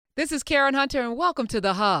This is Karen Hunter, and welcome to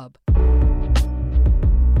The Hub.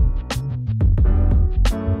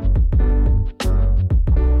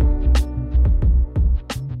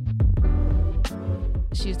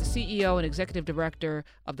 She is the CEO and Executive Director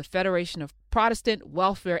of the Federation of Protestant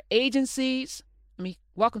Welfare Agencies.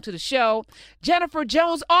 Welcome to the show, Jennifer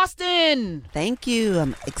Jones Austin. Thank you.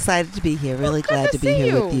 I'm excited to be here. Really glad to be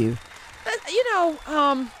here with you.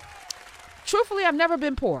 Truthfully, I've never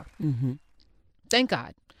been poor. Mm-hmm. Thank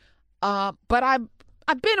God. But I've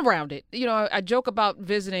been around it. You know, I joke about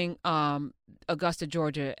visiting Augusta,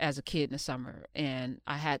 Georgia as a kid in the summer, and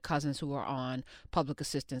I had cousins who were on public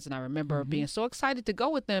assistance, and I remember being so excited to go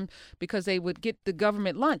with them because they would get the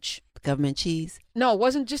government lunch. Government cheese? No, it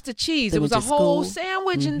wasn't just the cheese. It was a whole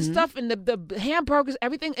sandwich and stuff, and the hamburgers,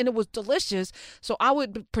 everything, and it was delicious. So I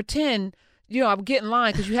would pretend, I would get in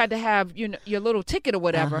line because you had to have your little ticket or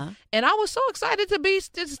whatever. And I was so excited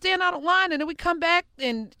to stand out of line. And then we come back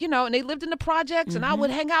and, and they lived in the projects and I would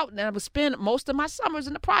hang out and I would spend most of my summers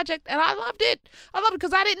in the project. And I loved it. I loved it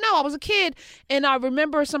because I didn't know. I was a kid. And I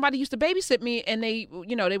remember somebody used to babysit me and they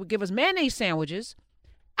would give us mayonnaise sandwiches.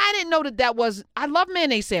 I didn't know that was, I love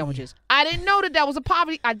mayonnaise sandwiches. I didn't know that was a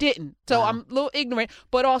poverty. I didn't. So I'm a little ignorant,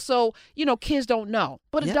 but also, kids don't know,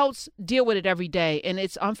 but adults deal with it every day. And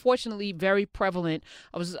it's unfortunately very prevalent.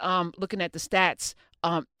 I was looking at the stats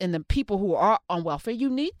and the people who are on welfare, you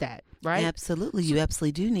need that, right? Absolutely. You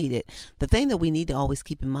absolutely do need it. The thing that we need to always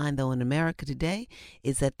keep in mind, though, in America today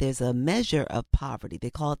is that there's a measure of poverty. They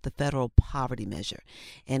call it the federal poverty measure.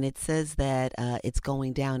 And it says that it's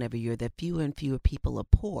going down every year, that fewer and fewer people are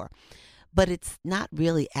poor. But it's not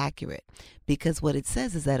really accurate because what it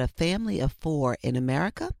says is that a family of four in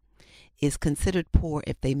America is considered poor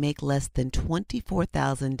if they make less than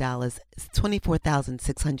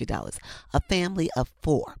 $24,600, a family of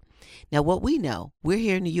four. Now, what we know, we're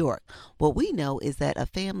here in New York. What we know is that a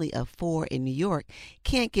family of four in New York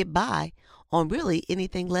can't get by on really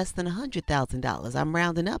anything less than $100,000. I'm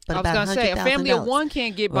rounding up, but about $100,000. I was going to say, a family of one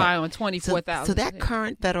can't get by on $24,000. So that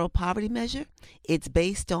current federal poverty measure, it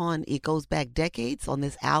goes back decades on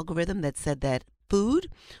this algorithm that said that food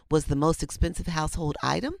was the most expensive household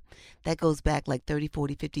item. That goes back like 30,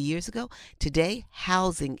 40, 50 years ago. Today,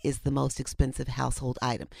 housing is the most expensive household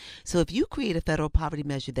item. So if you create a federal poverty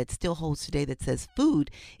measure that still holds today that says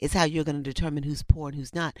food is how you're going to determine who's poor and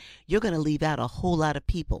who's not, you're going to leave out a whole lot of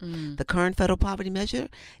people. The current federal poverty measure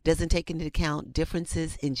doesn't take into account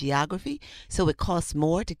differences in geography. So it costs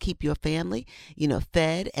more to keep your family,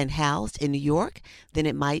 fed and housed in New York than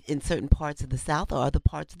it might in certain parts of the South or other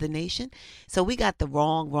parts of the nation. So we got the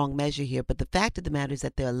wrong measure here. But the fact of the matter is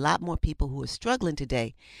that there are a lot more people who are struggling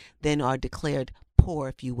today than are declared poor,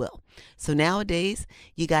 if you will. So nowadays,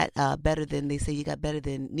 you got nearly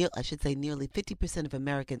 50% of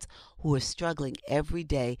Americans who are struggling every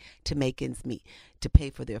day to make ends meet, to pay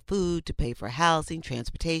for their food, to pay for housing,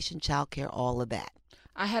 transportation, childcare, all of that.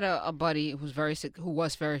 I had a buddy who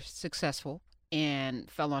was very successful and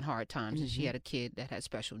fell on hard times, and she had a kid that had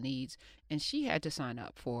special needs, and she had to sign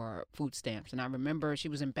up for food stamps. And I remember she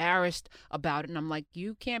was embarrassed about it, and I'm like,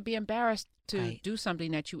 you can't be embarrassed to do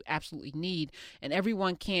something that you absolutely need, and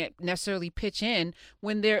everyone can't necessarily pitch in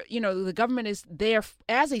when they're, the government is there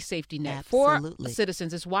as a safety net for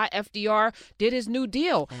citizens. It's why FDR did his New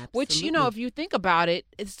Deal, which, if you think about it,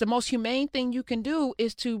 it's the most humane thing you can do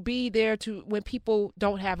is to be there when people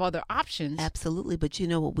don't have other options. Absolutely. But you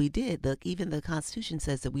know what we did? Even the Constitution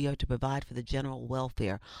says that we are to provide for the general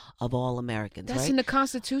welfare of all Americans. That's right? in the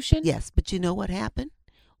Constitution? Yes. But you know what happened?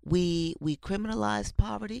 We criminalized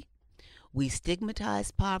poverty. We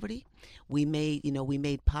stigmatized poverty. We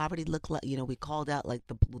made poverty look like, we called out like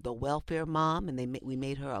the welfare mom, and we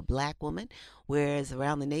made her a black woman, whereas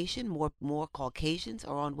around the nation, more Caucasians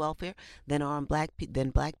are on welfare than black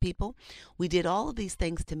people. We did all of these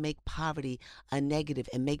things to make poverty a negative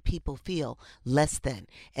and make people feel less than,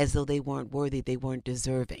 as though they weren't worthy, they weren't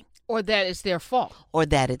deserving. Or that it's their fault.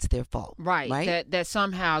 Right. That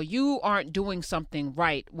somehow you aren't doing something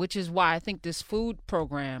right, which is why I think this food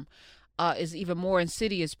program is even more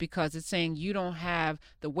insidious, because it's saying you don't have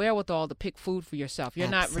the wherewithal to pick food for yourself. You're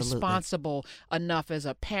not responsible enough as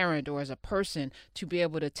a parent or as a person to be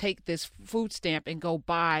able to take this food stamp and go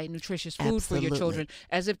buy nutritious food for your children,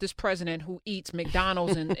 as if this president who eats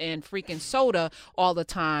McDonald's and freaking soda all the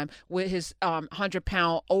time with his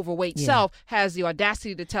 100-pound overweight self has the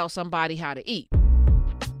audacity to tell somebody how to eat.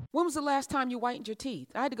 When was the last time you whitened your teeth?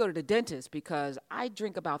 I had to go to the dentist because I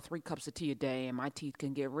drink about 3 cups of tea a day and my teeth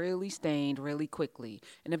can get really stained really quickly.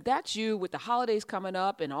 And if that's you with the holidays coming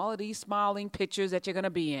up and all of these smiling pictures that you're going to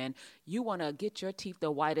be in, you want to get your teeth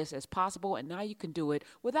the whitest as possible, and now you can do it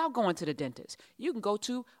without going to the dentist. You can go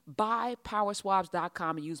to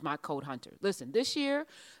buypowerswabs.com and use my code HUNTER. Listen, this year,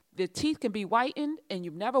 the teeth can be whitened, and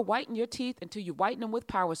you've never whitened your teeth until you whiten them with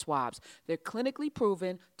Power Swabs. They're clinically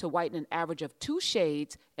proven to whiten an average of 2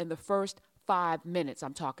 shades in the first 5 minutes.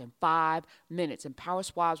 I'm talking 5 minutes. And Power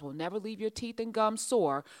Swabs will never leave your teeth and gums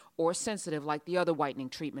sore or sensitive like the other whitening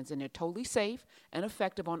treatments. And they're totally safe and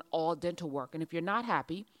effective on all dental work. And if you're not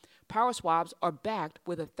happy, Power Swabs are backed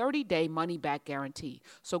with a 30-day money-back guarantee.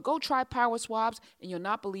 So go try Power Swabs, and you'll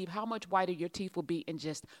not believe how much whiter your teeth will be in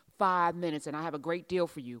just 5 minutes. And I have a great deal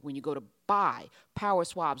for you. When you go to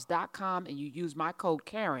buypowerswabs.com and you use my code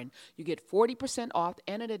Karen, you get 40% off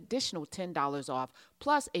and an additional $10 off,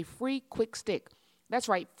 plus a free quick stick. That's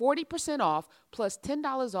right, 40% off plus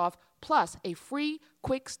 $10 off plus a free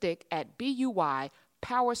quick stick at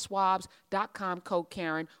buypowerswabs.com, code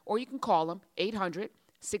Karen, or you can call them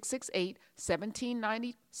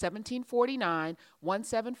 800-668-1790, 1749,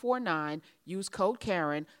 1749. Use code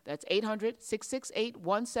Karen. That's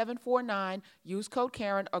 800-668-1749. Use code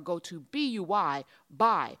Karen, or go to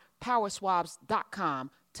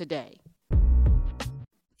buypowerswabs.com today.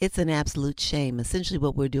 It's an absolute shame. Essentially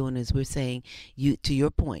what we're doing is we're saying, you, to your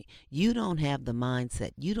point, you don't have the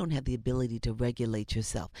mindset. You don't have the ability to regulate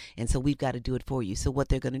yourself. And so we've got to do it for you. So what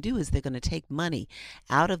they're going to do is they're going to take money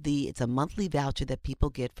out of it's a monthly voucher that people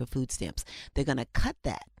get for food stamps. They're going to cut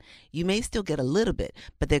that. You may still get a little bit,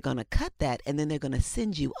 but they're going to cut that, and then they're going to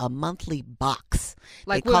send you a monthly box.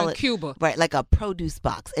 Like we're in Cuba. Right, like a produce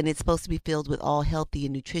box. And it's supposed to be filled with all healthy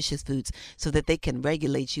and nutritious foods so that they can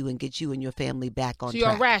regulate you and get you and your family back on track. So you're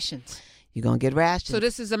on rations. You're going to get rations. So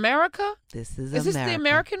this is America? This is America. Is this the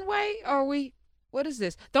American way? Or what is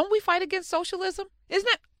this? Don't we fight against socialism? Isn't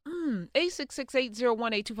it?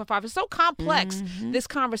 866-801-8255. It's so complex, this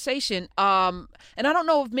conversation. And I don't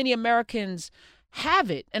know if many Americans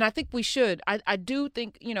have it, and I think we should. I do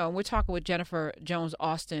think, and we're talking with Jennifer Jones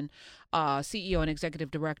Austin, CEO and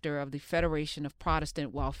Executive Director of the Federation of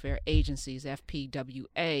Protestant Welfare Agencies,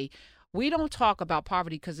 FPWA. We don't talk about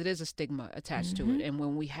poverty because it is a stigma attached to it. And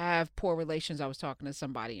when we have poor relations, I was talking to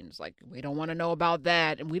somebody and it's like, we don't want to know about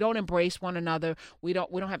that. And we don't embrace one another. We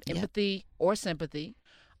don't have empathy or sympathy.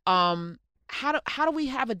 How do we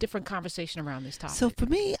have a different conversation around this topic? So for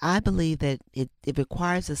me, I believe that it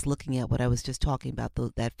requires us looking at what I was just talking about,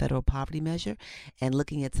 that federal poverty measure, and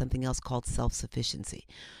looking at something else called self-sufficiency.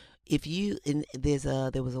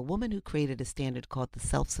 There was a woman who created a standard called the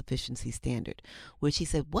self-sufficiency standard, where she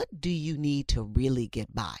said, what do you need to really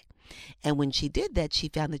get by? And when she did that, she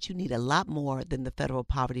found that you need a lot more than the federal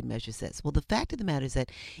poverty measure says. Well, the fact of the matter is that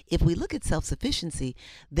if we look at self-sufficiency,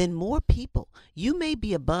 then more people, you may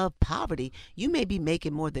be above poverty, you may be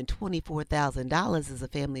making more than $24,000 as a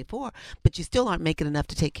family of 4, but you still aren't making enough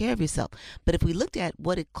to take care of yourself. But if we looked at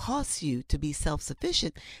what it costs you to be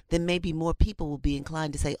self-sufficient, then maybe more people will be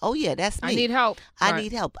inclined to say, oh yeah, that's me. I need help. I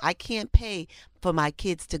need help. I can't pay for my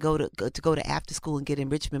kids to go to after school and get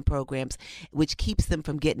enrichment programs, which keeps them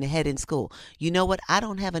from getting ahead in school. You know what? I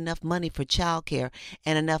don't have enough money for childcare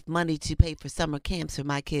and enough money to pay for summer camps for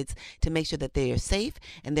my kids to make sure that they are safe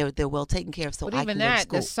and they're well taken care of. So but even that,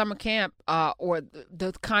 the summer camp or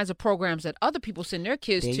the kinds of programs that other people send their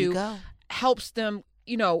kids to helps them,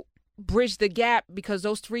 bridge the gap, because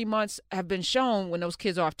those 3 months have been shown when those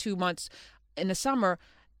kids are off 2 months in the summer,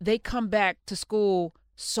 they come back to school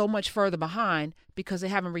so much further behind because they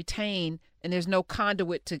haven't retained, and there's no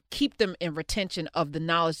conduit to keep them in retention of the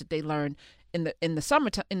knowledge that they learn in the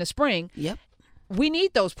summertime, in the spring. Yep. We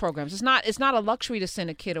need those programs. It's not a luxury to send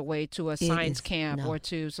a kid away to a science camp or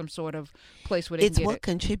to some sort of place where they can get it. It's what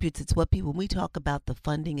contributes. It's what people, when we talk about the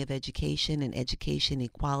funding of education and education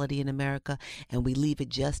equality in America, and we leave it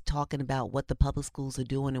just talking about what the public schools are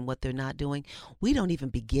doing and what they're not doing, we don't even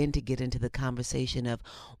begin to get into the conversation of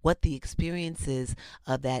what the experience is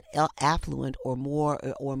of that affluent or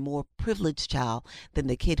more privileged child than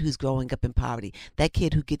the kid who's growing up in poverty. That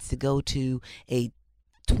kid who gets to go to a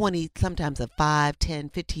sometimes a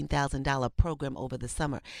 $5,000, $10,000, $15,000 program over the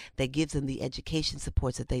summer that gives them the education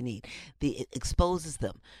supports that they need. It exposes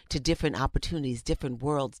them to different opportunities, different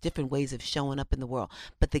worlds, different ways of showing up in the world.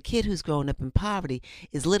 But the kid who's growing up in poverty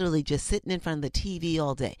is literally just sitting in front of the TV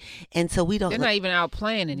all day. And so we don't... They're not even out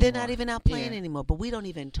playing anymore. They're not even out playing anymore. But we don't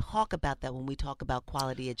even talk about that when we talk about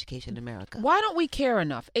quality education in America. Why don't we care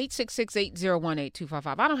enough?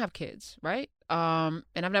 866-801-8255. I don't have kids, right? And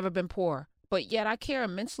I've never been poor. But yet I care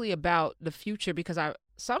immensely about the future because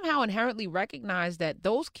somehow inherently recognize that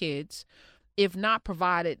those kids, if not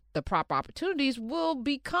provided the proper opportunities, will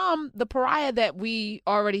become the pariah that we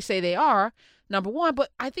already say they are, number one.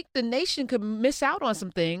 But I think the nation could miss out on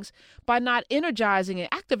some things by not energizing and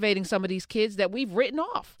activating some of these kids that we've written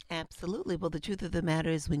off. Absolutely. Well, the truth of the matter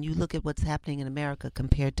is, when you look at what's happening in America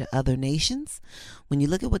compared to other nations,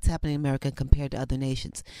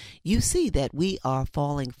 you see that we are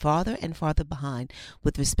falling farther and farther behind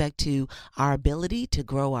with respect to our ability to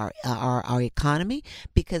grow our economy,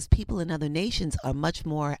 because people in other nations are much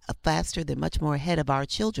more faster. They're much more ahead of our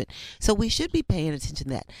children. So we should be paying attention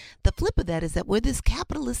to that. The flip of that is that we're this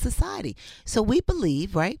capitalist society. So we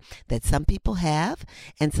believe, right, that some people have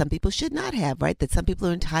and some people should not have, right? That some people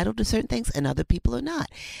are entitled to certain things and other people are not.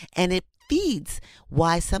 And it feeds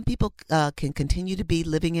why some people can continue to be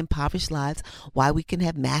living impoverished lives, why we can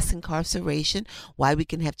have mass incarceration, why we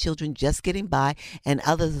can have children just getting by, and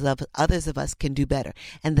others of us can do better.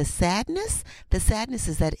 And the sadness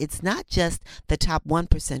is that it's not just the top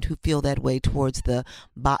 1% who feel that way towards the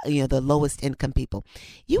lowest income people.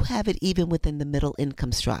 You have it even within the middle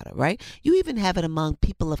income strata, right? You even have it among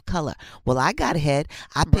people of color. Well, I got ahead.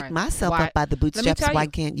 I picked myself up by the bootstraps. Why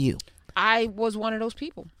can't you? I was one of those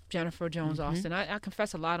people, Jennifer Jones Austin. I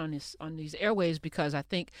confess a lot on these airwaves, because I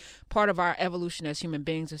think part of our evolution as human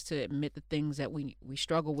beings is to admit the things that we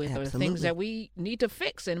struggle with. Absolutely. Or the things that we need to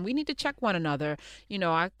fix, and we need to check one another. You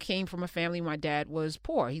know, I came from a family. My dad was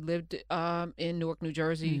poor. He lived in Newark, New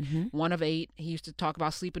Jersey, one of 8. He used to talk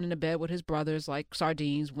about sleeping in the bed with his brothers like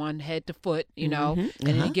sardines, one head to foot, you know. And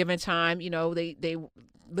at any given time, you know, they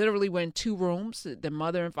literally were in 2 rooms. The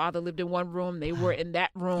mother and father lived in one room. They were in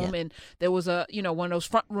that room. And there was one of those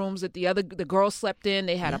front rooms that the girls slept in.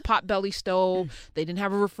 They had a potbelly stove. They didn't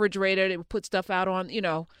have a refrigerator. They would put stuff out on,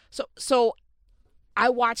 So I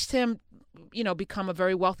watched him, become a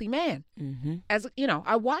very wealthy man. As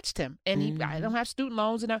I watched him, and I don't have student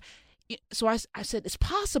loans, and so I said, it's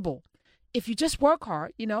possible if you just work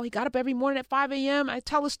hard. He got up every morning at 5 a.m. I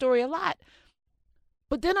tell the story a lot,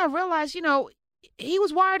 but then I realized, he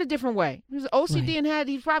was wired a different way. He was OCD, and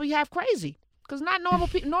he's probably half crazy, because not normal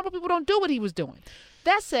people don't do what he was doing.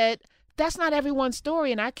 That said, that's not everyone's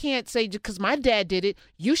story, and I can't say just because my dad did it,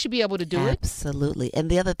 you should be able to do it. Absolutely. And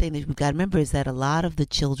the other thing that we've got to remember is that a lot of the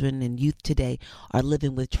children and youth today are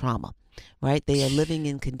living with trauma. Right? They are living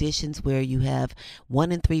in conditions where you have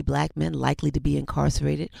 1 in 3 black men likely to be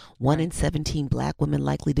incarcerated, 1 in 17 black women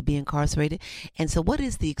likely to be incarcerated. And so what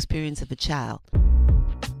is the experience of a child?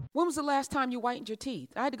 When was the last time you whitened your teeth?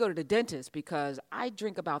 I had to go to the dentist because I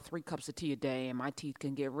drink about 3 cups of tea a day, and my teeth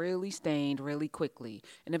can get really stained really quickly.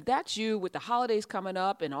 And if that's you, with the holidays coming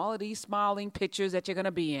up and all of these smiling pictures that you're going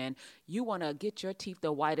to be in, you want to get your teeth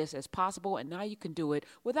the whitest as possible, and now you can do it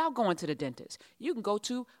without going to the dentist. You can go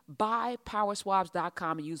to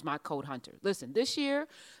buypowerswabs.com and use my code HUNTER. Listen, this year,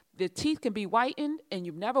 the teeth can be whitened, and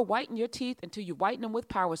you've never whitened your teeth until you whiten them with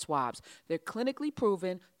Power Swabs. They're clinically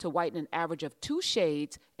proven to whiten an average of 2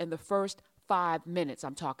 shades in the first 5 minutes.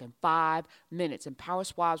 I'm talking 5 minutes. And Power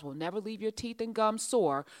Swabs will never leave your teeth and gums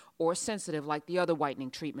sore or sensitive like the other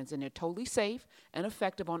whitening treatments. And they're totally safe and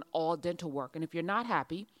effective on all dental work. And if you're not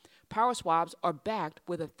happy, Power Swabs are backed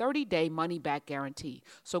with a 30-day money-back guarantee.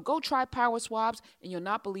 So go try Power Swabs, and you'll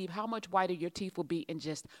not believe how much whiter your teeth will be in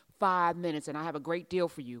just 5 minutes. And I have a great deal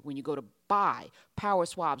for you. When you go to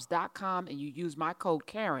buypowerswabs.com and you use my code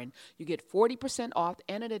Karen, you get 40% off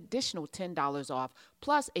and an additional $10 off,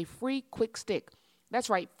 plus a free quick stick. That's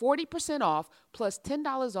right, 40% off plus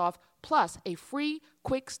 $10 off plus a free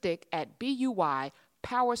quick stick at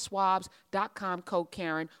buypowerswabs.com, code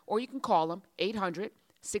Karen, or you can call them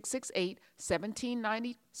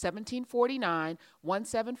 800-668-1749,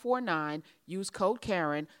 1749. Use code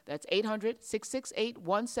Karen. That's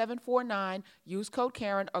 800-668-1749. Use code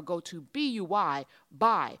Karen, or go to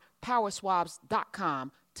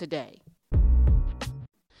buypowerswabs.com today.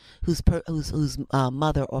 Whose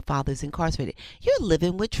mother or father is incarcerated. You're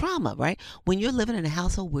living with trauma, right? When you're living in a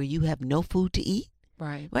household where you have no food to eat,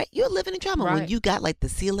 right? You're living in trauma when you got like the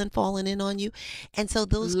ceiling falling in on you, and so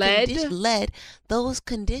those those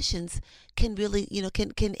conditions can really,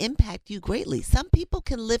 can impact you greatly. Some people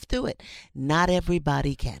can live through it. Not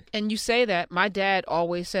everybody can. And you say that. My dad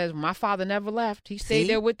always says, my father never left. He stayed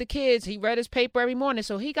there with the kids. He read his paper every morning.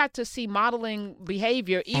 So he got to see modeling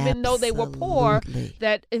behavior, even though they were poor,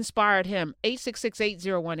 that inspired him.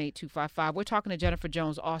 866-801-8255. We're talking to Jennifer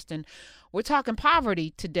Jones Austin. We're talking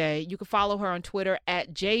poverty today. You can follow her on Twitter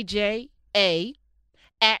at JJA,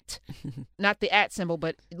 not the at symbol,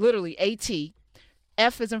 but literally AT.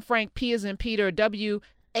 F as in Frank, P as in Peter,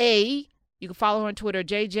 W-A. You can follow her on Twitter,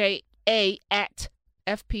 JJA at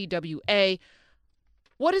FPWA.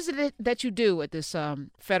 What is it that you do at this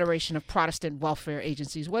Federation of Protestant Welfare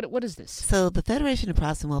Agencies? What is this? So the Federation of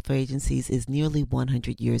Protestant Welfare Agencies is nearly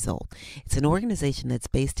 100 years old. It's an organization that's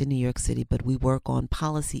based in New York City, but we work on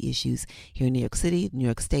policy issues here in New York City, New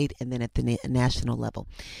York State, and then at the national level.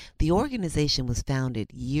 The organization was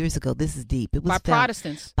founded years ago. This is deep. It was by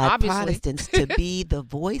Protestants, by obviously. Protestants to be the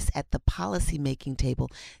voice at the policy-making table,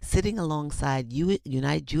 sitting alongside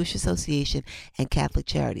United Jewish Association and Catholic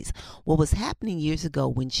Charities. What was happening years ago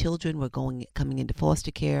when children were coming into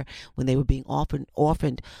foster care, when they were being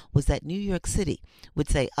orphaned, was that New York City would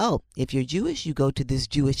say, oh, if you're Jewish, you go to this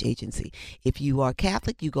Jewish agency. If you are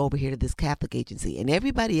Catholic, you go over here to this Catholic agency. And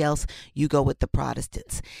everybody else, you go with the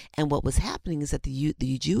Protestants. And what was happening is that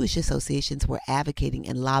the Jewish associations were advocating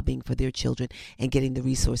and lobbying for their children and getting the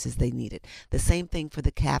resources they needed. The same thing for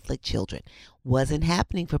the Catholic children. Wasn't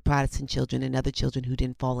happening for Protestant children and other children who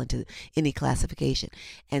didn't fall into any classification.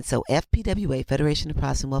 And so FPWA, Federation of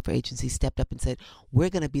Protestant Welfare Agencies, stepped up and said,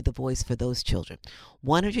 we're going to be the voice for those children.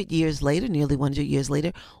 100 years later, nearly 100 years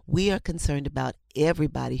later, we are concerned about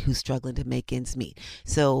everybody who's struggling to make ends meet.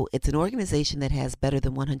 So it's an organization that has better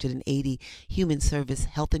than 180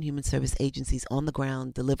 health and human service agencies on the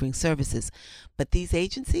ground delivering services. But these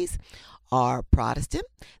agencies are Protestant,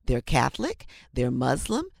 they're Catholic, they're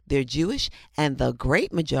Muslim, they're Jewish, and the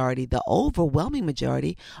great majority, the overwhelming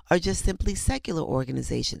majority, are just simply secular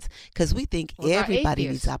organizations, because we think everybody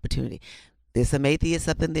needs opportunity. There's some atheists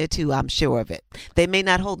up in there too, I'm sure of it. They may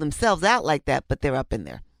not hold themselves out like that, but they're up in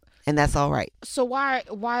there. And that's all right. So why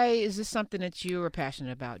is this something that you are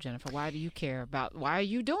passionate about, Jennifer? Why do you care about? Why are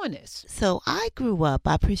you doing this? So I grew up,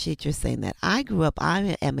 I appreciate your saying that. I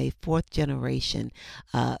am a fourth generation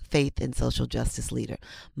faith and social justice leader.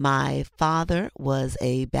 My father was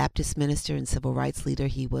a Baptist minister and civil rights leader.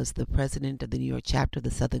 He was the president of the New York chapter of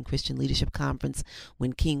the Southern Christian Leadership Conference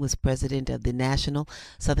when King was president of the National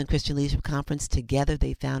Southern Christian Leadership Conference. Together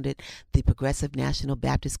they founded the Progressive National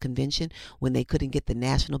Baptist Convention when they couldn't get the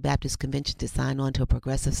National Baptist Convention to sign on to a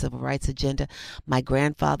progressive civil rights agenda. My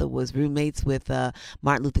grandfather was roommates with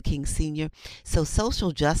Martin Luther King Sr. So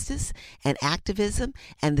social justice and activism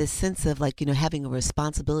and this sense of having a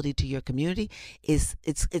responsibility to your community it's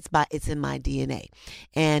in my DNA.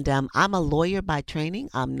 And I'm a lawyer by training.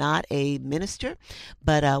 I'm not a minister,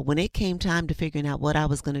 but when it came time to figuring out what I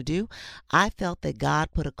was going to do, I felt that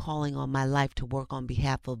God put a calling on my life to work on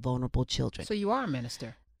behalf of vulnerable children. So you are a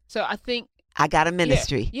minister. So I think I got a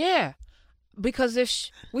ministry. Yeah. Because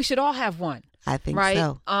we should all have one. I think right?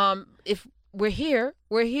 so. If we're here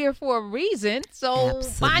for a reason. So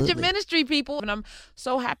Absolutely. Find your ministry, people. And I'm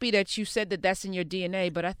so happy that you said that that's in your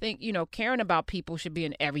DNA. But I think, caring about people should be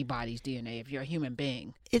in everybody's DNA if you're a human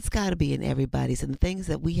being. It's got to be in everybody's. And the things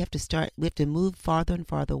that we have to move farther and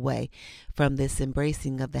farther away from this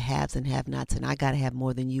embracing of the haves and have-nots. And I got to have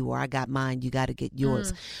more than you, or I got mine, you got to get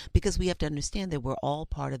yours. Because we have to understand that we're all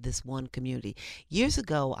part of this one community. Years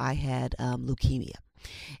ago, I had leukemia.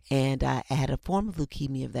 And I had a form of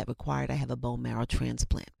leukemia that required I have a bone marrow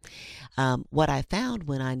transplant. What I found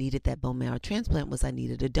when I needed that bone marrow transplant was I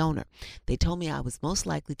needed a donor. They told me I was most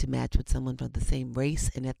likely to match with someone from the same race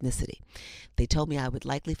and ethnicity. They told me I would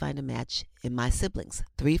likely find a match in my siblings,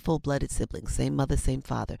 3 full-blooded siblings, same mother, same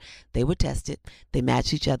father. They were tested. They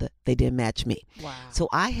matched each other. They didn't match me. Wow. So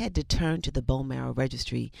I had to turn to the bone marrow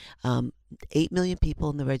registry. 8 million people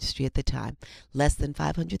in the registry at the time, less than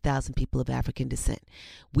 500,000 people of African descent.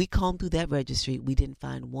 We combed through that registry. We didn't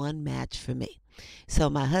find one match for me. So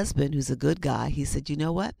my husband, who's a good guy, he said, you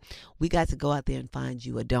know what? We got to go out there and find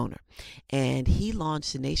you a donor. And he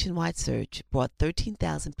launched a nationwide search, brought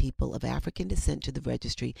 13,000 people of African descent to the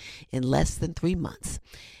registry in less than 3 months.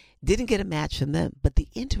 Didn't get a match from them. But the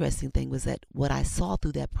interesting thing was that what I saw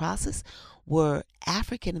through that process were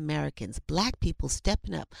African Americans, Black people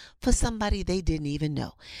stepping up for somebody they didn't even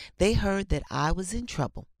know. They heard that I was in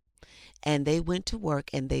trouble, and they went to work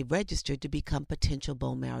and they registered to become potential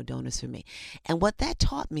bone marrow donors for me. And what that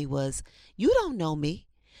taught me was, you don't know me,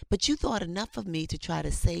 but you thought enough of me to try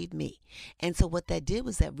to save me. And so what that did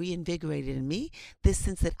was that reinvigorated in me this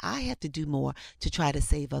sense that I have to do more to try to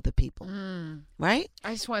save other people. Right?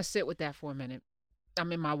 I just want to sit with that for a minute.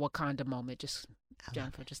 I'm in my Wakanda moment.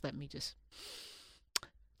 Jennifer, just let me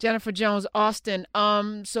Jennifer Jones Austin.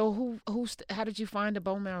 So how did you find a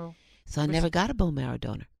bone marrow? So I never got a bone marrow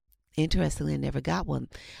donor. Interestingly, I never got one.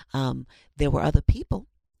 There were other people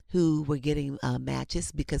who were getting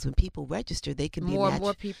matches, because when people register, they can be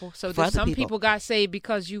more people. So some people got saved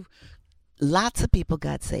because you lots of people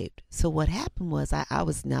got saved. So what happened was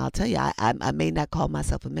now I'll tell you, I may not call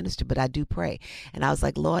myself a minister, but I do pray. And I was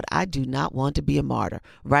like, Lord, I do not want to be a martyr,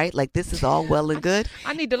 right? Like, this is all well and good.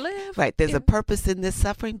 I need to live. Right. There's a purpose in this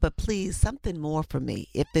suffering, but please, something more for me,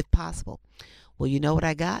 if possible. Well, you know what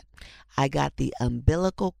I got? I got the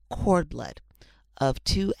umbilical cord blood of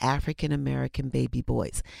 2 African American baby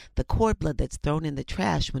boys. The cord blood that's thrown in the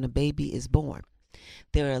trash when a baby is born.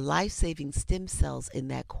 There are life-saving stem cells in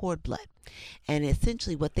that cord blood. And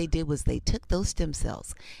essentially what they did was they took those stem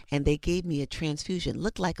cells and they gave me a transfusion.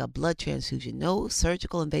 Looked like a blood transfusion. No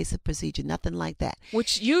surgical invasive procedure, nothing like that.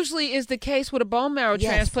 Which usually is the case with a bone marrow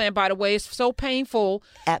transplant, by the way. It's so painful.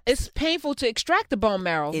 It's painful to extract the bone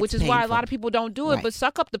marrow, which is why a lot of people don't do it. Right. But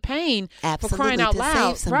suck up the pain for crying out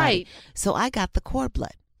loud. Right. So I got the cord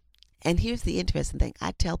blood. And here's the interesting thing.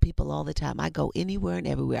 I tell people all the time, I go anywhere and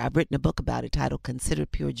everywhere. I've written a book about it titled Consider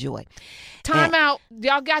Pure Joy. Time out.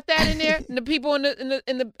 Y'all got that in there? And the people in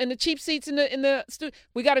the cheap seats in the studio,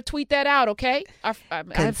 we got to tweet that out, okay? I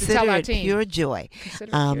have to tell our team. Pure joy. Pure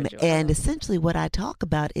joy. And essentially what I talk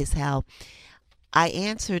about is how I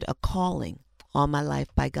answered a calling on my life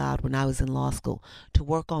by God when I was in law school to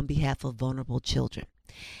work on behalf of vulnerable children.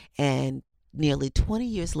 And nearly 20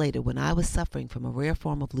 years later, when I was suffering from a rare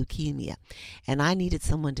form of leukemia and I needed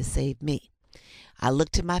someone to save me, I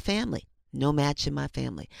looked to my family. No match in my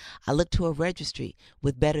family. I looked to a registry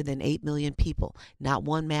with better than 8 million people. Not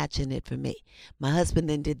one match in it for me. My husband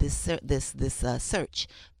then did this search.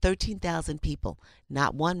 13,000 people.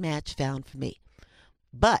 Not one match found for me.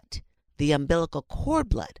 But the umbilical cord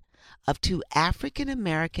blood of 2 African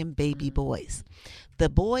American baby boys, the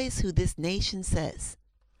boys who this nation says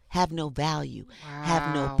have no value,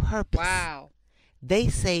 have no purpose. Wow. They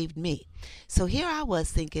saved me. So here I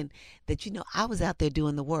was thinking that, I was out there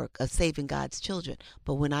doing the work of saving God's children.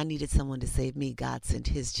 But when I needed someone to save me, God sent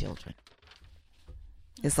his children.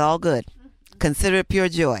 It's all good. Consider it pure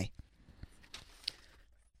joy.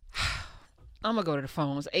 I'm going to go to the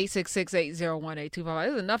phones. 866-801-8255.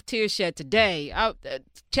 There's enough tears shed today.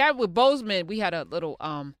 Chat with Bozeman. We had a little,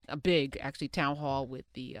 a big, actually, town hall with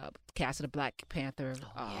the cast of the Black Panther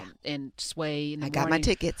and Sway. I got my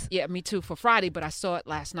tickets. Yeah, me too, for Friday, but I saw it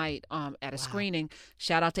last night at a screening.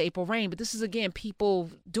 Shout out to April Rain. But this is, again,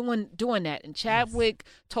 people doing that. And Chadwick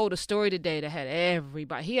told a story today that had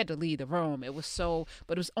everybody. He had to leave the room. It was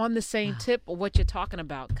but it was on the same tip of what you're talking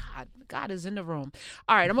about. God is in the room.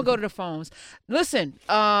 All right, I'm going to go to the phones. Listen,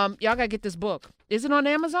 y'all got to get this book. Is it on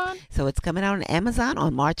Amazon? So it's coming out on Amazon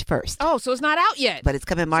on March 1st. Oh, so it's not out yet. But it's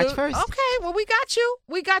coming March 1st. Okay, well, we got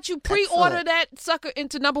you. Pre-order that sucker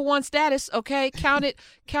into #1 status, okay? Count it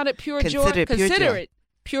pure joy. Consider it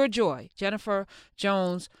pure joy. Jennifer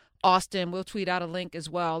Jones Austin. We'll tweet out a link as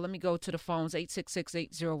well. Let me go to the phones,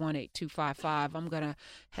 866-801-8255. I'm going to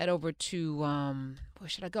head over to, where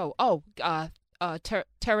should I go? Oh,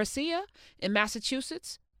 Teresia in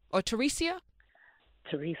Massachusetts, or Teresa?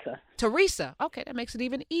 Teresa. Okay, that makes it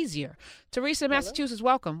even easier. Teresa in Massachusetts,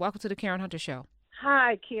 welcome. Welcome to the Karen Hunter Show.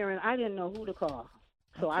 Hi, Karen. I didn't know who to call,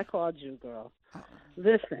 so I called you, girl.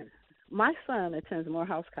 Listen, my son attends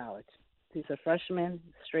Morehouse College. He's a freshman,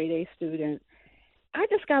 straight A student. I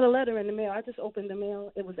just got a letter in the mail. I just opened the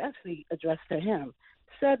mail. It was actually addressed to him.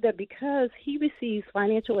 Said that because he receives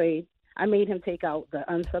financial aid, I made him take out the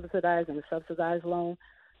unsubsidized and the subsidized loan,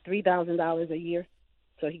 $3,000 a year.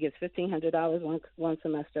 So he gets $1,500 one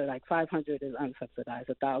semester, like $500 is unsubsidized,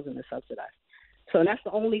 $1,000 is subsidized. So that's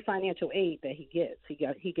the only financial aid that he gets.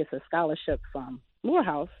 He gets a scholarship from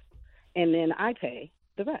Morehouse, and then I pay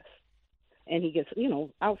the rest. And he gets,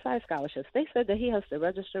 outside scholarships. They said that he has to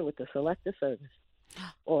register with the Selective Service.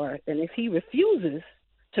 And if he refuses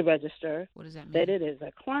to register, what does that mean? That it is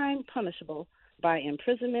a crime punishable by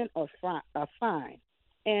imprisonment or a fine.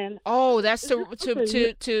 And that's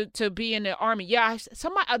to be in the Army. Yeah,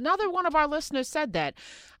 another one of our listeners said that.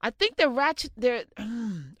 I think they're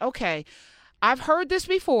okay. I've heard this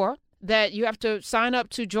before, that you have to sign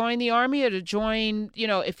up to join the Army or to join,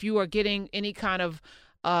 if you are getting any kind of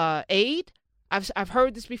aid. I've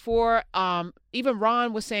heard this before. Even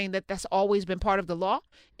Ron was saying that that's always been part of the law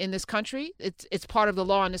in this country. It's part of the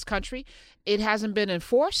law in this country. It hasn't been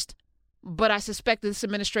enforced, but I suspect this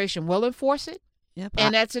administration will enforce it. Yep.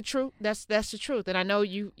 And that's the truth. That's the truth. And I know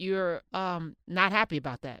you're not happy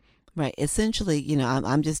about that. Right. Essentially,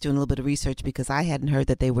 I'm just doing a little bit of research because I hadn't heard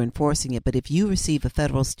that they were enforcing it. But if you receive a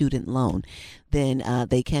federal student loan, then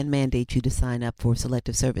they can mandate you to sign up for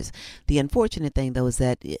Selective Service. The unfortunate thing, though, is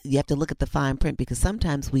that you have to look at the fine print, because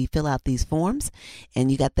sometimes we fill out these forms and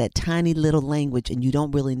you got that tiny little language and you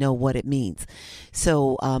don't really know what it means.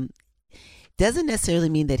 So doesn't necessarily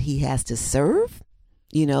mean that he has to serve.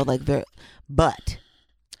 But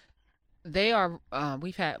they are.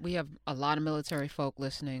 We have a lot of military folk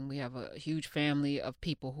listening. We have a huge family of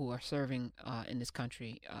people who are serving in this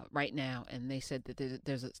country right now, and they said that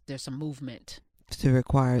there's some movement to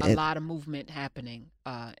require a lot of movement happening,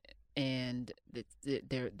 and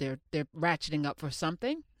they're ratcheting up for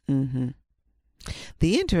something. Mm-hmm.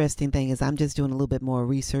 The interesting thing is I'm just doing a little bit more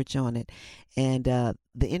research on it. And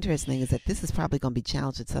the interesting thing is that this is probably going to be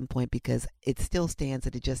challenged at some point because it still stands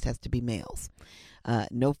that it just has to be males,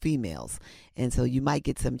 no females. And so you might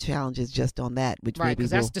get some challenges just on that, which right, because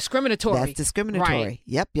that's discriminatory. That's discriminatory. Right.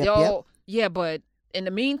 Yep. Yeah, but in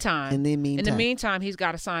the meantime, he's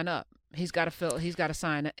got to sign up. He's got to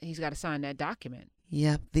sign that document.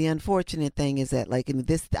 Yeah. The unfortunate thing is that,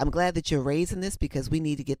 I'm glad that you're raising this because we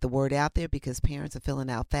need to get the word out there because parents are filling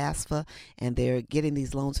out FAFSA and they're getting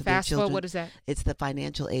these loans for their children. FAFSA, what is that? It's the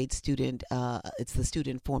financial aid student. It's the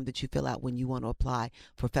student form that you fill out when you want to apply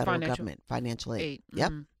for federal government financial aid. Yep.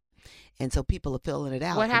 Mm-hmm. And so people are filling it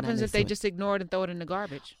out. What happens if they just ignore it and throw it in the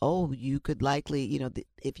garbage? Oh, you could likely,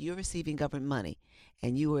 if you're receiving government money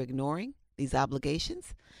and you are ignoring these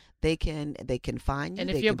obligations, they can fine you. And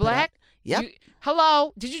if you're black,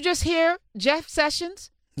 hello, did you just hear Jeff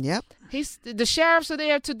Sessions? Yep. The sheriffs are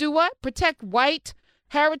there to do what? Protect white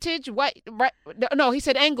heritage, right? No, he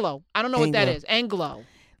said Anglo. I don't know what that is. Anglo.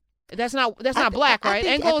 That's not black, right?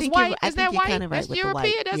 Anglo is white. Is that white? Kind of right. That's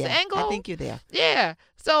European. That's Anglo. I think you're there. Yeah.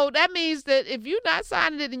 So that means that if you're not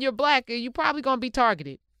signing it and you're black, you're probably going to be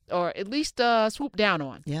targeted or at least swooped down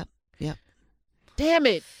on. Yep. Damn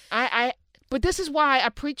it. But this is why I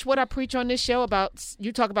preach what I preach on this show about,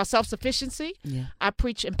 you talk about self-sufficiency. Yeah. I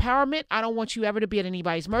preach empowerment. I don't want you ever to be at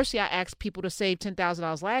anybody's mercy. I asked people to save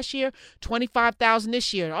 $10,000 last year, $25,000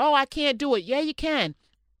 this year. Oh, I can't do it. Yeah, you can.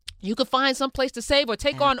 You could find some place to save or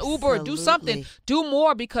take on Uber or do something. Do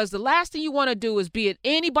more, because the last thing you want to do is be at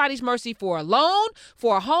anybody's mercy for a loan,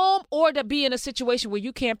 for a home, or to be in a situation where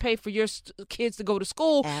you can't pay for your kids to go to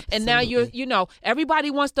school. Absolutely. And now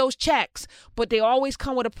everybody wants those checks, but they always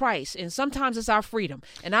come with a price. And sometimes it's our freedom.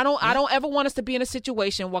 And I don't ever want us to be in a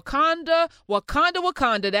situation, Wakanda,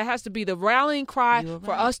 that has to be the rallying cry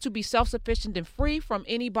for us to be self-sufficient and free from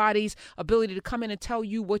anybody's ability to come in and tell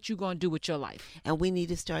you what you're going to do with your life. And we need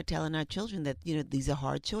to start telling our children that these are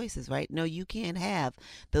hard choices, right? No, you can't have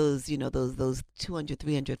those those $200,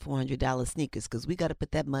 $300, $400 sneakers, because we got to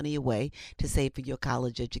put that money away to save for your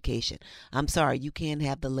college education. I'm sorry, you can't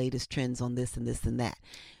have the latest trends on this and this and that.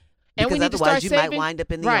 Because otherwise, you might wind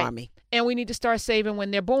up in the Army. And we need to start saving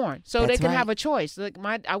when they're born, so they can have a choice. Like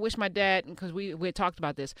I wish my dad, because we had talked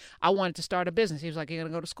about this. I wanted to start a business. He was like, "You're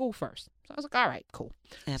gonna go to school first." So I was like, "All right, cool."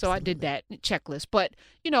 Absolutely. So I did that checklist. But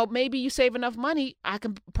maybe you save enough money, I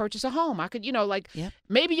can purchase a home. I could,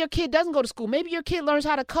 maybe your kid doesn't go to school. Maybe your kid learns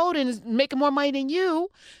how to code and is making more money than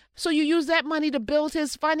you. So you use that money to build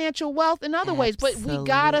his financial wealth in other ways. But we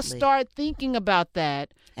got to start thinking about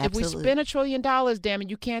that. Absolutely. If we spend $1 trillion, damn it,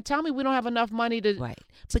 you can't tell me we don't have enough money to... Right.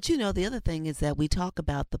 But the other thing is that we talk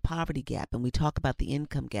about the poverty gap and we talk about the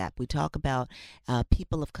income gap. We talk about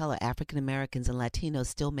people of color, African Americans and Latinos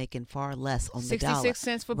still making far less on the dollar. 66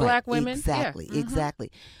 cents for black women? Exactly, yeah.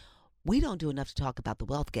 Exactly. We don't do enough to talk about the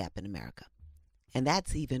wealth gap in America. And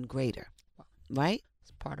that's even greater, right?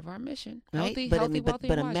 Part of our mission, right? Healthy,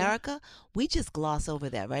 but America, we just gloss over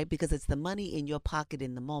that, right? Because it's the money in your pocket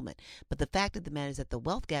in the moment. But the fact of the matter is that the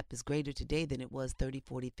wealth gap is greater today than it was 30,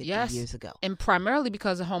 40, 50 years ago. And primarily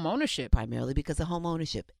because of home ownership.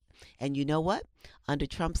 And you know what? Under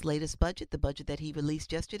Trump's latest budget, the budget that he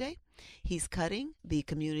released yesterday, he's cutting the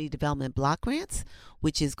community development block grants,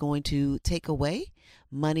 which is going to take away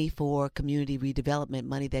money for community redevelopment,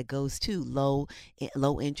 money that goes to low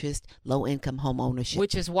interest, low income home ownership.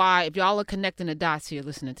 Which is why, if y'all are connecting the dots here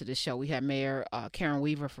listening to this show, we had Mayor Karen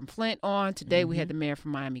Weaver from Flint on today. We had the mayor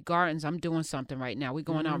from Miami Gardens. I'm doing something right now. We're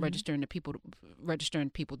going out registering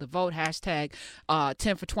people to vote. Hashtag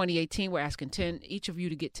 10 for 2018. We're asking each of you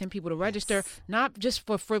to get 10 people to register, not just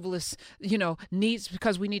for frivolous, needs,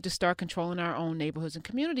 because we need to start controlling our own neighborhoods and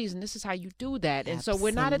communities. And this is how you do that. And so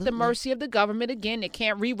we're not at the mercy of the government. Again, they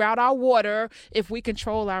can't reroute our water if we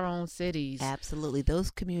control our own cities. Absolutely.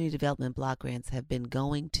 Those community development block grants have been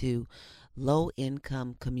going to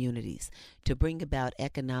low-income communities to bring about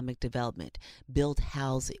economic development, build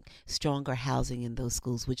housing, stronger housing in those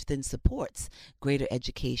schools, which then supports greater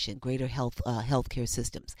education, greater healthcare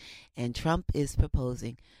systems. And Trump is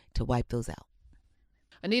proposing to wipe those out.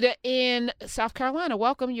 Anita in South Carolina,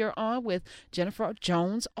 welcome. You're on with Jennifer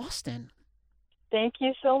Jones Austin. Thank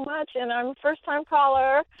you so much, and I'm a first-time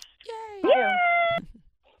caller. Yay!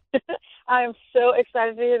 I am so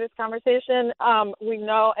excited to hear this conversation. We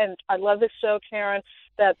know, and I love this show, Karen.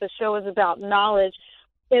 that the show is about knowledge.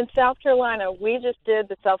 In South Carolina, we just did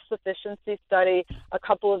the self-sufficiency study a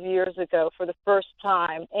couple of years ago for the first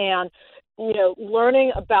time. And,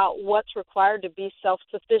 learning about what's required to be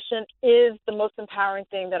self-sufficient is the most empowering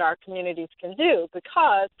thing that our communities can do,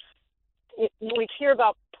 because we hear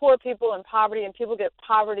about poor people and poverty, and people get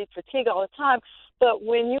poverty fatigue all the time. But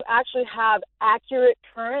when you actually have accurate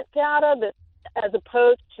current data that, as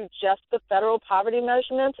opposed to just the federal poverty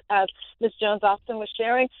measurements, as Ms. Jones-Austin was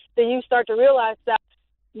sharing, then you start to realize that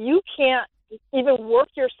you can't even work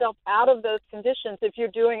yourself out of those conditions if you're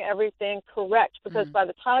doing everything correct, because by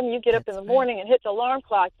the time you get up in the morning and hit the alarm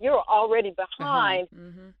clock, you're already behind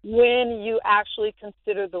when you actually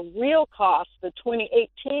consider the real cost, the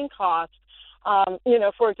 2018 cost.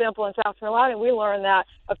 For example, in South Carolina, we learned that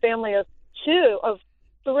a family of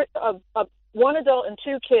one adult and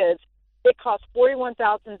two kids, it costs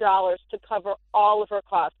 $41,000 to cover all of her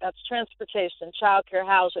costs. That's transportation, child care,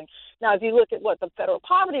 housing. Now, if you look at what the federal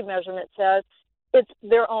poverty measurement says,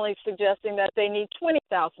 they're only suggesting that they need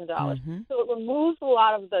 $20,000. So it removes a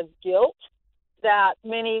lot of the guilt that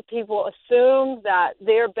many people assume that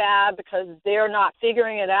they're bad because they're not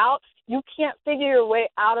figuring it out. You can't figure your way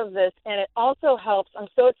out of this, and it also helps. I'm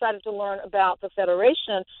so excited to learn about the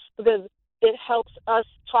Federation, because it helps us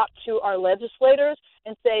talk to our legislators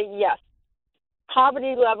and say, yes,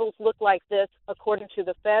 poverty levels look like this according to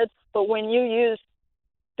the feds, but when you use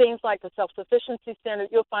things like the self-sufficiency standard,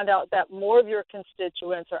 you'll find out that more of your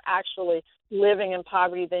constituents are actually living in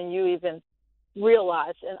poverty than you even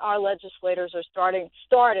realize. And our legislators are starting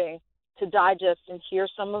to digest and hear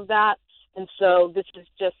some of that. And so this is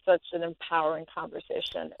just such an empowering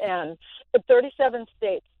conversation. And the 37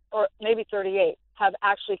 states, or maybe 38, have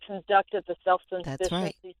actually conducted the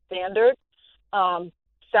self-sufficiency standard.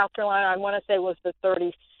 South Carolina, I want to say, was the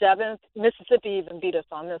 37th. Mississippi even beat us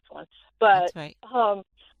on this one. But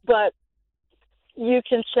but you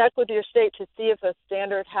can check with your state to see if a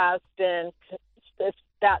standard has been, if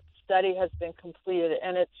that study has been completed,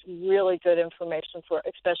 and it's really good information for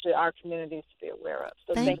especially our communities to be aware of.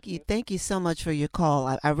 So thank you. Thank you so much for your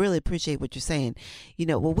call. I really appreciate what you're saying.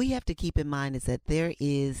 What we have to keep in mind is that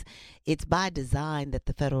it's by design that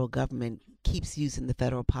the federal government keeps using the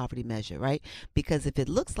federal poverty measure, right? Because if it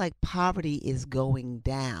looks like poverty is going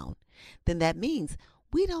down, then that means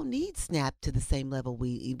we don't need SNAP to the same level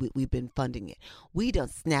we've been funding it. We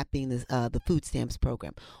don't, SNAP being the food stamps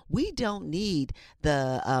program. We don't need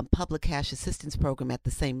the public cash assistance program at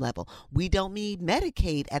the same level. We don't need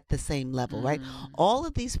Medicaid at the same level, right? All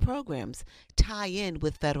of these programs tie in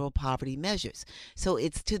with federal poverty measures. So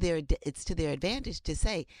it's to their advantage to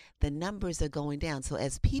say the numbers are going down. So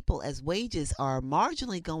as wages are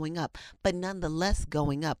marginally going up, but nonetheless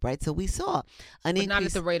going up, right? So we saw an increase. Not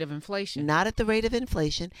at the rate of inflation. Not at the rate of inflation.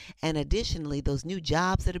 And additionally, those new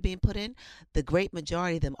jobs that are being put in, the great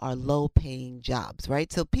majority of them are low-paying jobs,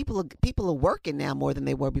 right? So people are working now more than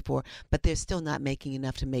they were before, but they're still not making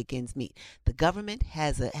enough to make ends meet. The government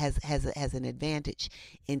has an advantage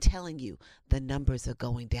in telling you the numbers are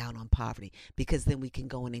going down on poverty, because then we can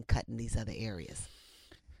go in and cut in these other areas.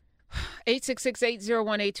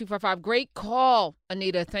 866-801-8255. Great call,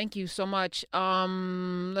 Anita. Thank you so much.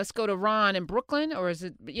 Let's go to Ron in Brooklyn, or is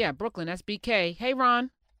it? Yeah, Brooklyn. That's BK. Hey,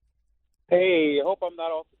 Ron. Hey, I hope I'm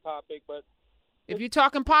not off the topic, but if you're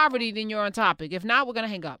talking poverty, then you're on topic. If not, we're going to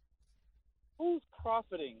hang up. Who's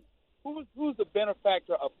profiting? Who's the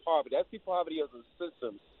benefactor of poverty? I see poverty as a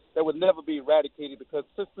system that would never be eradicated, because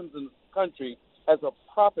systems in the country has a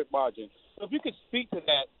profit margin. So if you could speak to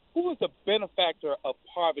that, who is the benefactor of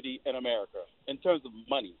poverty in America in terms of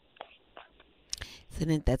money?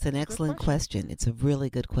 That's an excellent question. It's a really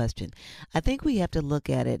good question. I think we have to look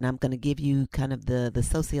at it, and I'm going to give you kind of the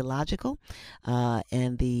sociological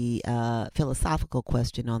and the philosophical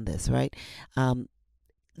question on this, right?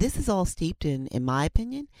 This is all steeped in my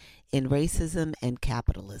opinion, in racism and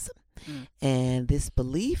capitalism. And this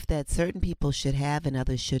belief that certain people should have and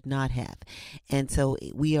others should not have. And so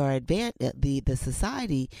we are the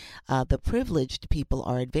society, the privileged people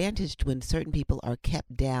are advantaged when certain people are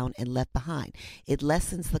kept down and left behind. It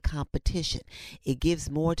lessens the competition. It gives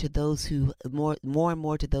more to those who more and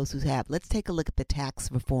more to those who have. Let's take a look at the tax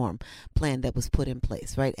reform plan that was put in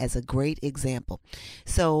place, right, as a great example.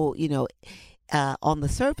 So, on the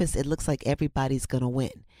surface, it looks like everybody's going to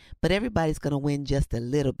win. But everybody's going to win just a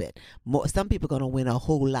little bit. More, some people are going to win a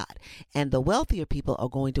whole lot. And the wealthier people are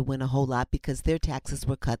going to win a whole lot because their taxes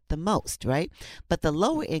were cut the most, right? But the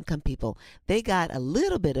lower income people, they got a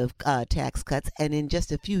little bit of tax cuts. And in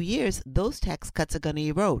just a few years, those tax cuts are going to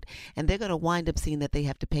erode. And they're going to wind up seeing that they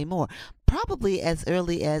have to pay more. Probably as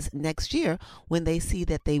early as next year, when they see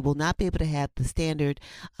that they will not be able to have the standard,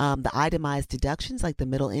 the itemized deductions, like the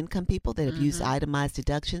middle income people that have used itemized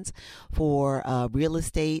deductions for real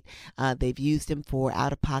estate. They've used them for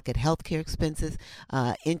out-of-pocket healthcare expenses,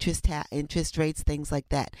 interest rates, things like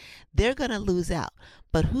that. They're going to lose out.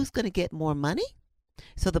 But who's going to get more money?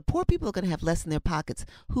 So the poor people are going to have less in their pockets.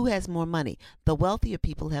 Who has more money? The wealthier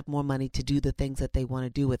people have more money to do the things that they want to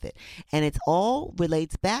do with it. And it all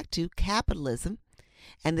relates back to capitalism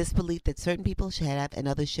and this belief that certain people should have and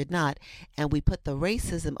others should not. And we put the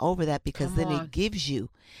racism over that because it gives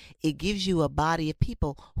you a body of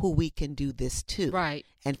people who we can do this to. Right.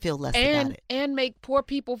 And feel less about it. And make poor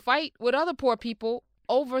people fight with other poor people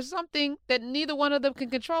over something that neither one of them can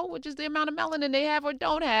control, which is the amount of melanin they have or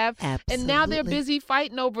don't have. Absolutely. And now they're busy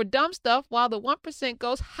fighting over dumb stuff while the 1%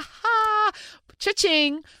 goes, ha ha,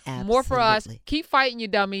 cha-ching, more for us. Keep fighting, you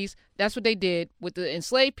dummies. That's what they did with the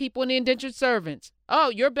enslaved people and the indentured servants. Oh,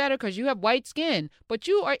 you're better because you have white skin, but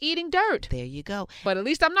you are eating dirt. There you go. But at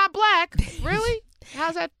least I'm not black. Really?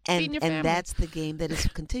 How's that feeding your family? And that's the game that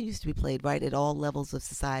continues to be played, right, at all levels of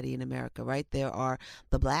society in America, right? There are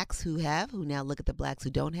the blacks who now look at the blacks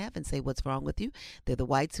who don't have and say, what's wrong with you? They're the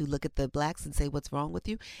whites who look at the blacks and say, what's wrong with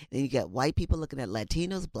you? Then you get white people looking at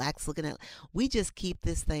Latinos, blacks looking at, we just keep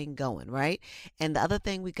this thing going, right? And the other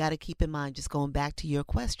thing we got to keep in mind, just going back to your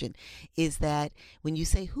question, is that when you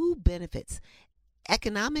say who benefits,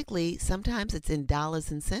 economically, sometimes it's in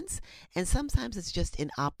dollars and cents, and sometimes it's just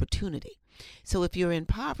in opportunity. So if you're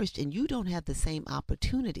impoverished and you don't have the same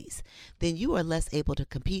opportunities, then you are less able to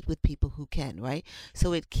compete with people who can, right?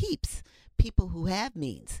 So it keeps people who have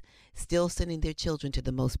means still sending their children to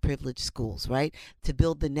the most privileged schools, right? To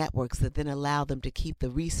build the networks that then allow them to keep the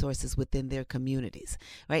resources within their communities,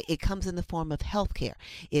 right? It comes in the form of health care.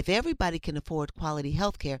 If everybody can afford quality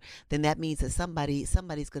health care, then that means that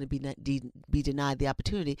somebody's going to be denied the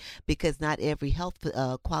opportunity because not every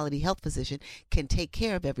quality health physician can take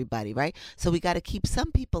care of everybody, right? So we got to keep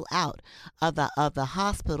some people out of the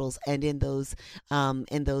hospitals and in those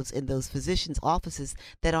physicians' offices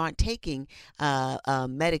that aren't taking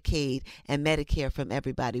Medicaid and Medicare from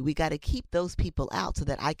everybody. We got to keep those people out so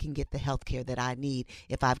that I can get the health care that I need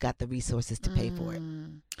if I've got the resources to pay for it.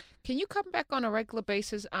 Can you come back on a regular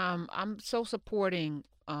basis? I'm so supporting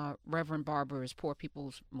Reverend Barber's Poor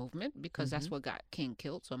People's Movement because that's what got King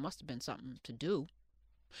killed, so it must have been something to do.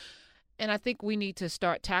 And I think we need to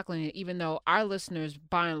start tackling it, even though our listeners,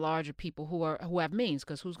 by and large, are people who have means,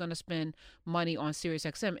 because who's going to spend money on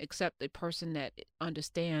SiriusXM except the person that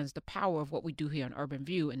understands the power of what we do here on Urban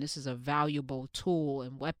View, and this is a valuable tool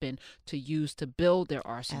and weapon to use to build their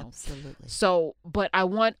arsenal. Absolutely. So, but I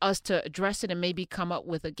want us to address it and maybe come up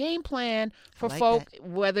with a game plan for folk,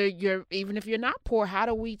 whether even if you're not poor, how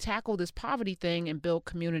do we tackle this poverty thing and build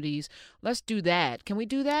communities? Let's do that. Can we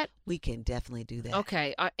do that? We can definitely do that.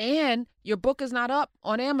 Okay. And your book is not up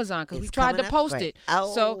on Amazon because we tried to post it.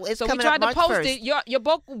 So we tried to post it. Your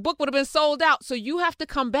book would have been sold out. So you have to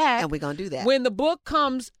come back. And we're going to do that. When the book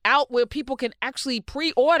comes out where people can actually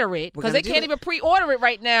pre-order it, because they can't even pre-order it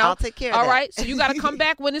right now. I'll take care of that. All right. So you got to come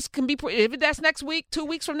back when this can be, if that's next week, 2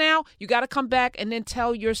 weeks from now, you got to come back and then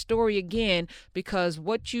tell your story again, because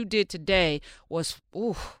what you did today was,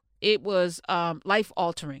 it was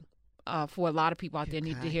life-altering. For a lot of people out there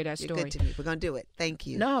need to hear that story. You're good to me. We're going to do it. Thank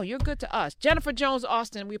you. No, you're good to us. Jennifer Jones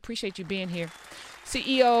Austin, we appreciate you being here.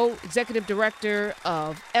 CEO, Executive Director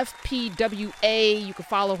of FPWA. You can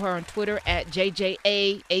follow her on Twitter at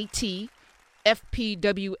JJAAT.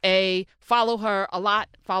 FPWA. Follow her a lot.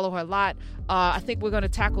 I think we're going to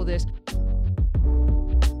tackle this.